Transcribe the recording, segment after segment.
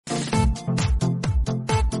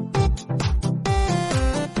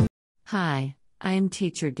Hi, I am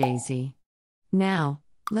Teacher Daisy. Now,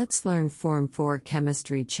 let's learn Form 4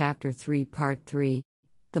 Chemistry Chapter 3 Part 3,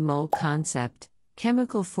 the mole concept,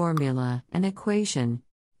 chemical formula, and equation.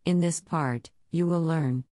 In this part, you will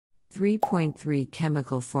learn 3.3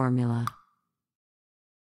 Chemical Formula.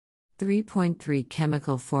 3.3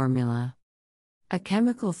 Chemical Formula. A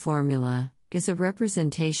chemical formula is a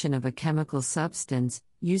representation of a chemical substance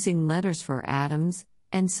using letters for atoms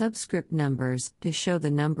and subscript numbers to show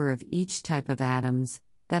the number of each type of atoms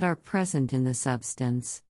that are present in the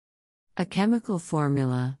substance. A chemical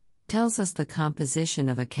formula tells us the composition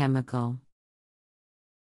of a chemical.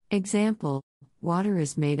 Example: water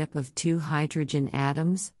is made up of 2 hydrogen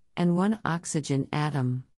atoms and 1 oxygen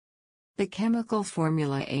atom. The chemical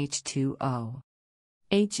formula H2O.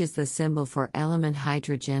 H is the symbol for element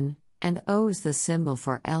hydrogen, and O is the symbol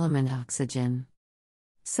for element oxygen.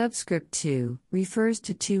 Subscript 2 refers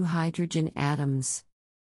to 2 hydrogen atoms.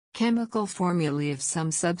 Chemical formulae of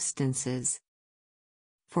some substances.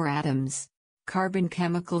 For atoms, carbon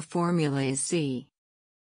chemical formula is C.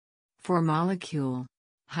 For molecule,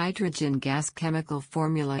 hydrogen gas chemical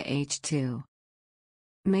formula H2.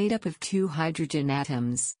 Made up of 2 hydrogen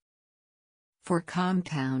atoms. For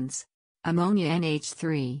compounds, ammonia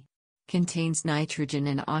NH3 contains nitrogen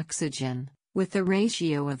and oxygen, with the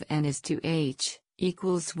ratio of N is to H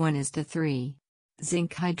equals 1:3.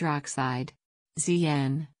 Zinc hydroxide,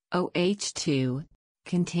 ZnOH2,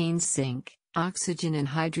 contains zinc, oxygen and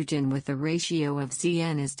hydrogen with the ratio of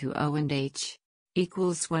Zn is to O and H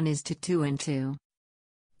equals 1:2 and 2.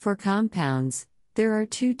 For compounds, there are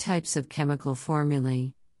 2 types of chemical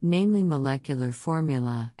formulae, namely molecular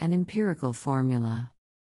formula and empirical formula.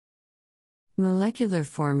 Molecular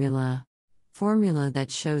formula, formula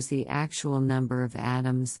that shows the actual number of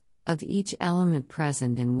atoms of each element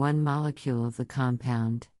present in one molecule of the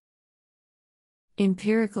compound.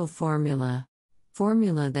 Empirical formula,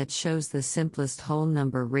 formula that shows the simplest whole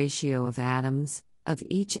number ratio of atoms of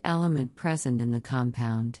each element present in the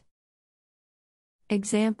compound.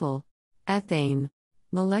 Example: ethane,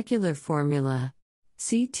 molecular formula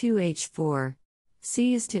C2H4,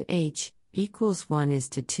 C is to H equals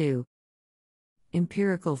 1:2.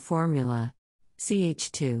 Empirical formula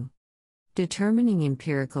CH2. Determining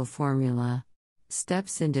empirical formula.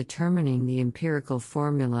 Steps in determining the empirical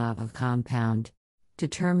formula of a compound.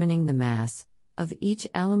 Determining the mass of each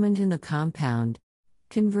element in the compound.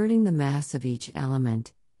 Converting the mass of each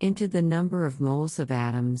element into the number of moles of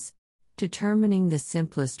atoms. Determining the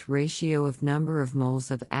simplest ratio of number of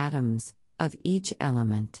moles of atoms of each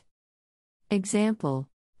element. Example: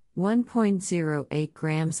 1.08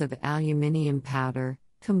 grams of aluminium powder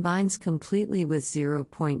combines completely with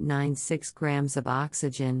 0.96 grams of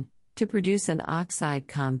oxygen to produce an oxide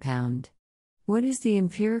compound. What is the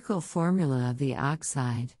empirical formula of the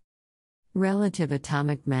oxide? Relative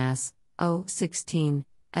atomic mass, O16,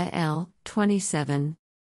 Al, 27.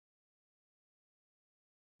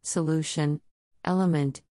 Solution: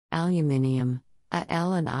 element, aluminium,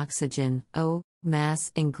 Al and oxygen, O,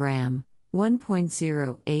 mass in gram,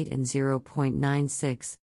 1.08 and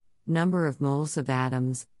 0.96. Number of moles of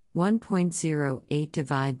atoms, 1.08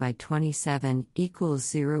 divided by 27 equals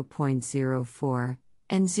 0.04,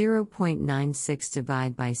 and 0.96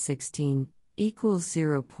 divided by 16 equals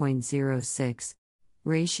 0.06.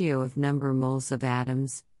 Ratio of number moles of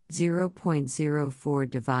atoms, 0.04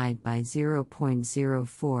 divided by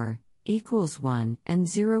 0.04 equals 1, and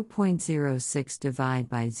 0.06 divided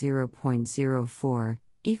by 0.04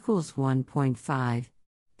 equals 1.5.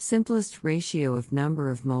 Simplest ratio of number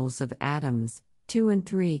of moles of atoms, 2 and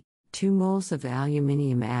 3, 2 moles of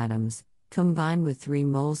aluminium atoms, combined with 3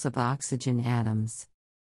 moles of oxygen atoms.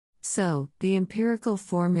 So, the empirical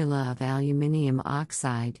formula of aluminium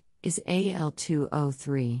oxide is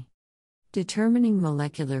Al2O3. Determining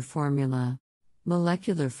molecular formula.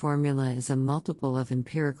 Molecular formula is a multiple of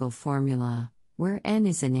empirical formula, where N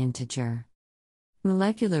is an integer.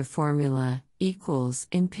 Molecular formula equals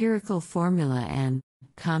empirical formula N.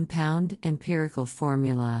 Compound empirical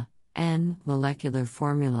formula N. Molecular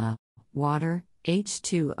formula water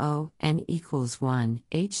H2O N equals 1,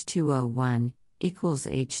 H2O1 equals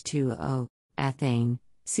H2O, ethane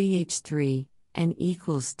CH3 N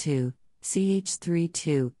equals 2,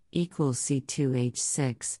 CH32 equals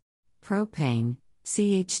C2H6, propane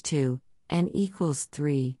CH2 N equals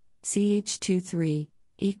 3, CH23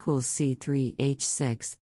 equals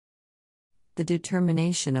C3H6. The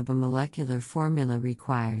determination of a molecular formula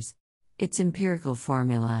requires its empirical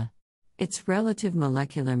formula, its relative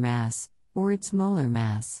molecular mass, or its molar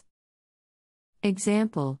mass.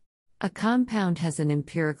 Example: a compound has an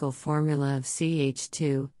empirical formula of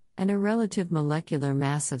CH2 and a relative molecular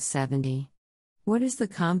mass of 70. What is the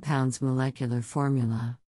compound's molecular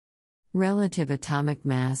formula? Relative atomic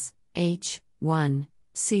mass, H1,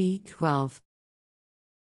 C12.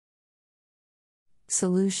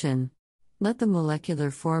 Solution. Let the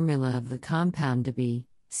molecular formula of the compound to be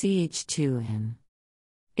CH2N.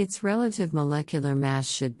 Its relative molecular mass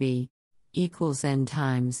should be equals N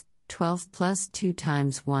times 12 plus 2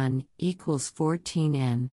 times 1 equals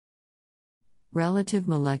 14N. Relative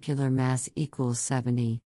molecular mass equals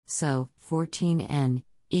 70, so 14N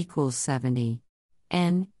equals 70.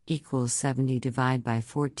 N equals 70 divided by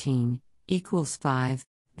 14 equals 5,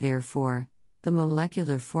 therefore, the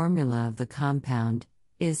molecular formula of the compound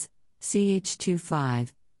is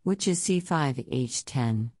CH25, which is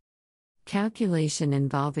C5H10. Calculation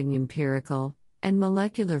involving empirical and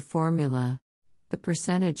molecular formula. The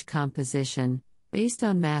percentage composition, based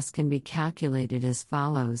on mass, can be calculated as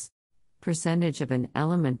follows. Percentage of an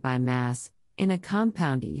element by mass in a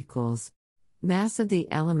compound equals mass of the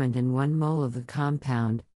element in 1 mole of the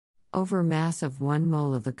compound over mass of 1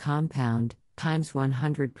 mole of the compound times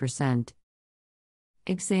 100%.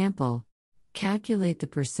 Example: calculate the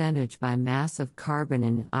percentage by mass of carbon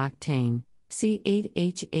in octane,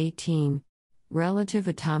 C8H18, relative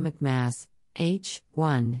atomic mass,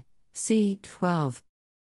 H1, C12.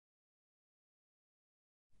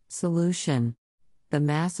 Solution. The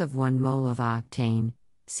mass of 1 mole of octane,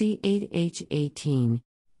 C8H18,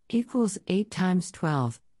 equals 8 times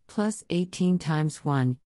 12, plus 18 times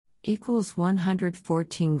 1, equals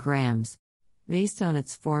 114 grams. Based on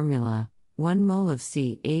its formula, 1 mole of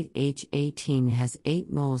C8H18 has 8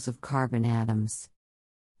 moles of carbon atoms.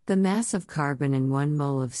 The mass of carbon in 1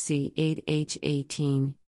 mole of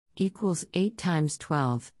C8H18 equals 8 times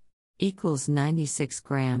 12, equals 96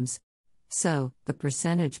 grams. So, the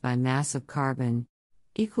percentage by mass of carbon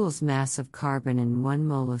equals mass of carbon in 1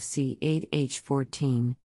 mole of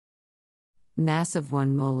C8H14. Mass of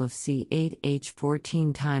 1 mole of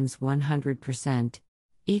C8H14 times 100%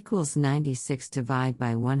 equals 96 divided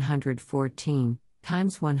by 114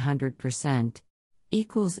 times 100%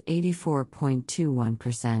 equals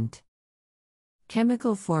 84.21%.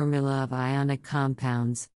 Chemical formula of ionic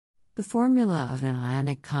compounds. The formula of an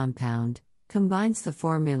ionic compound combines the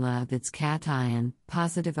formula of its cation,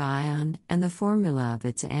 positive ion, and the formula of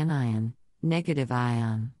its anion, negative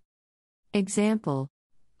ion. Example: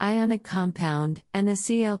 ionic compound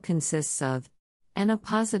NaCl consists of Na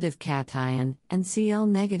positive cation and Cl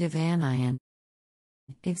negative anion.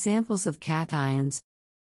 Examples of cations.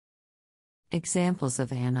 Examples of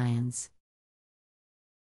anions.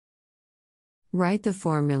 Write the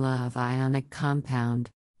formula of ionic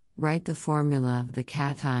compound. Write the formula of the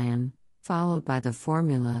cation, followed by the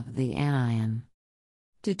formula of the anion.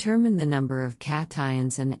 Determine the number of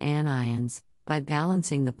cations and anions by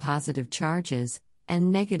balancing the positive charges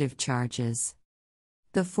and negative charges.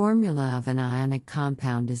 The formula of an ionic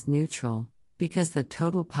compound is neutral, because the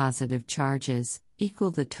total positive charges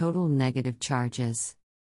equal the total negative charges.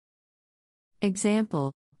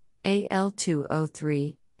 Example: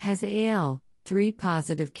 Al2O3 has Al, 3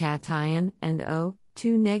 positive cation, and O,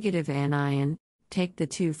 2 negative anion. Take the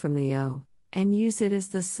 2 from the O, and use it as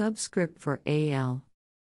the subscript for Al.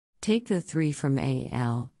 Take the 3 from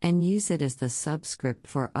Al, and use it as the subscript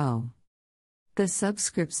for O. The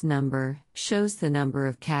subscript's number shows the number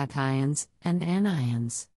of cations and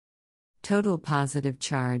anions. Total positive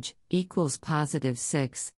charge equals positive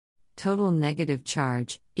 6. Total negative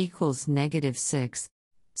charge equals negative 6.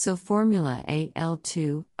 So formula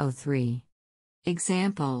Al2O3.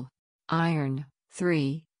 Example: iron,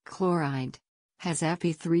 3, chloride, has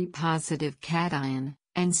Fe3 positive cation,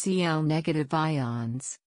 and Cl negative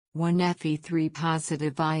ions, 1 Fe3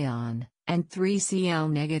 positive ion, and 3 Cl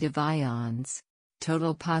negative ions.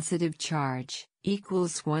 Total positive charge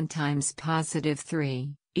equals 1 times positive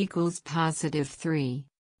 3 equals positive 3.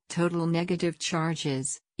 Total negative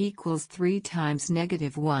charges equals 3 times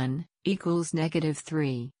negative 1 equals negative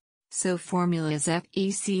 3. So formula is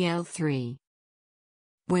FeCl3.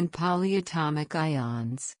 When polyatomic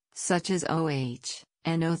ions, such as OH,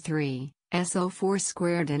 NO3, SO4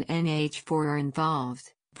 squared and NH4 are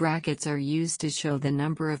involved, brackets are used to show the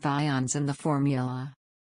number of ions in the formula.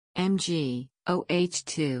 Mg,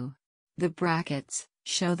 OH2. The brackets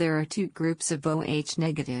show there are 2 groups of OH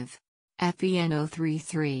negative.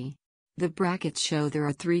 FeNO33. The brackets show there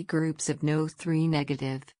are 3 groups of NO3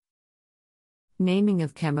 negative. Naming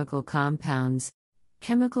of chemical compounds.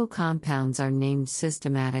 Chemical compounds are named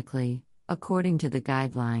systematically, according to the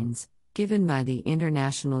guidelines given by the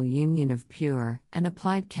International Union of Pure and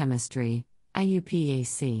Applied Chemistry,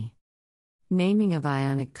 IUPAC. Naming of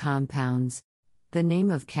ionic compounds. The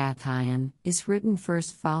name of cation is written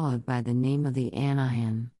first followed by the name of the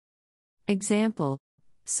anion. Example: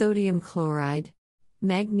 sodium chloride,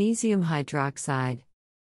 magnesium hydroxide.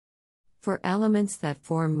 For elements that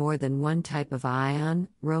form more than one type of ion,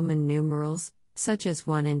 Roman numerals, such as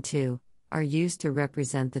 1 and 2, are used to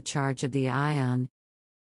represent the charge of the ion.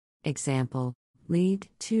 Example: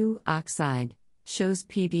 lead-2 oxide shows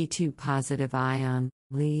Pb2 positive ion,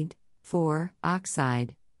 lead-4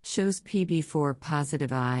 oxide shows Pb4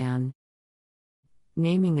 positive ion.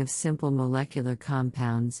 Naming of simple molecular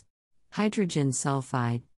compounds. Hydrogen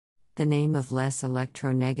sulfide. The name of less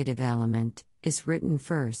electronegative element is written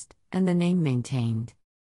first, and the name maintained.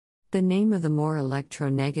 The name of the more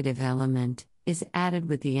electronegative element is added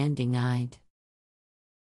with the ending "ide."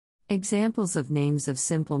 Examples of names of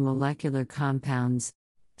simple molecular compounds.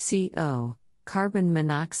 CO, carbon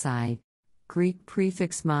monoxide. Greek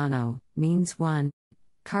prefix mono, means one.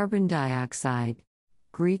 Carbon dioxide.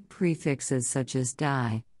 Greek prefixes such as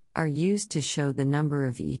di are used to show the number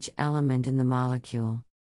of each element in the molecule.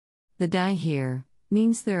 The di here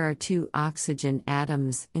means there are 2 oxygen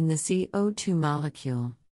atoms in the CO2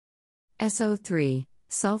 molecule. SO3,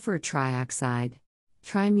 sulfur trioxide.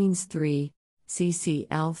 Tri means 3,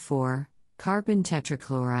 CCl4, carbon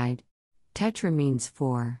tetrachloride. Tetra means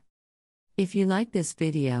 4. If you like this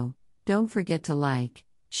video, don't forget to like,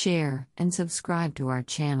 share, and subscribe to our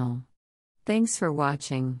channel. Thanks for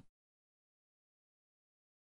watching.